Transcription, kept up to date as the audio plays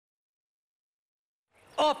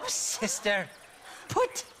up, sister.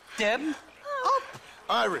 Put them up.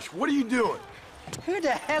 Irish, what are you doing? Who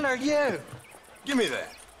the hell are you? Give me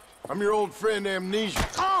that. I'm your old friend Amnesia.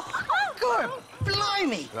 Oh, good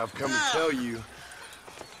blimey. And I've come to tell you,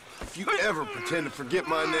 if you ever pretend to forget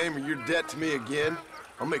my name or your debt to me again,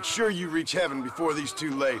 I'll make sure you reach heaven before these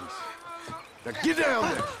two ladies. Now get down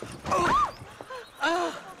there.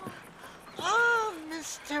 Oh,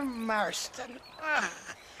 Mr. Marston.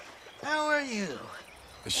 How are you?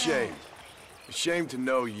 Ashamed. Ashamed to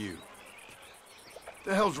know you. What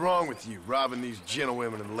the hell's wrong with you, robbing these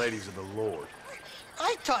gentlewomen and ladies of the Lord?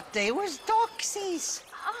 I thought they was doxies.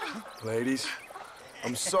 Ladies,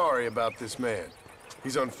 I'm sorry about this man.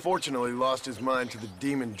 He's unfortunately lost his mind to the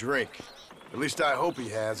demon drink. At least I hope he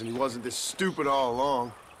has, and he wasn't this stupid all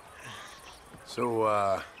along.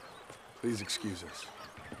 So, please excuse us.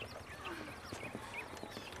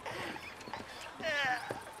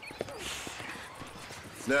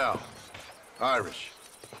 Now, Irish,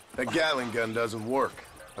 that Gatling gun doesn't work.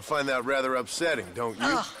 I find that rather upsetting, don't you?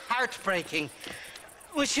 Oh, heartbreaking.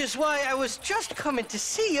 Which is why I was just coming to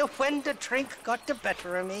see you when the drink got the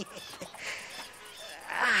better of me.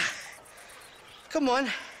 Come on.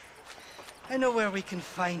 I know where we can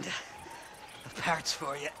find the parts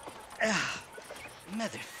for you.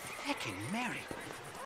 Mother fucking Mary.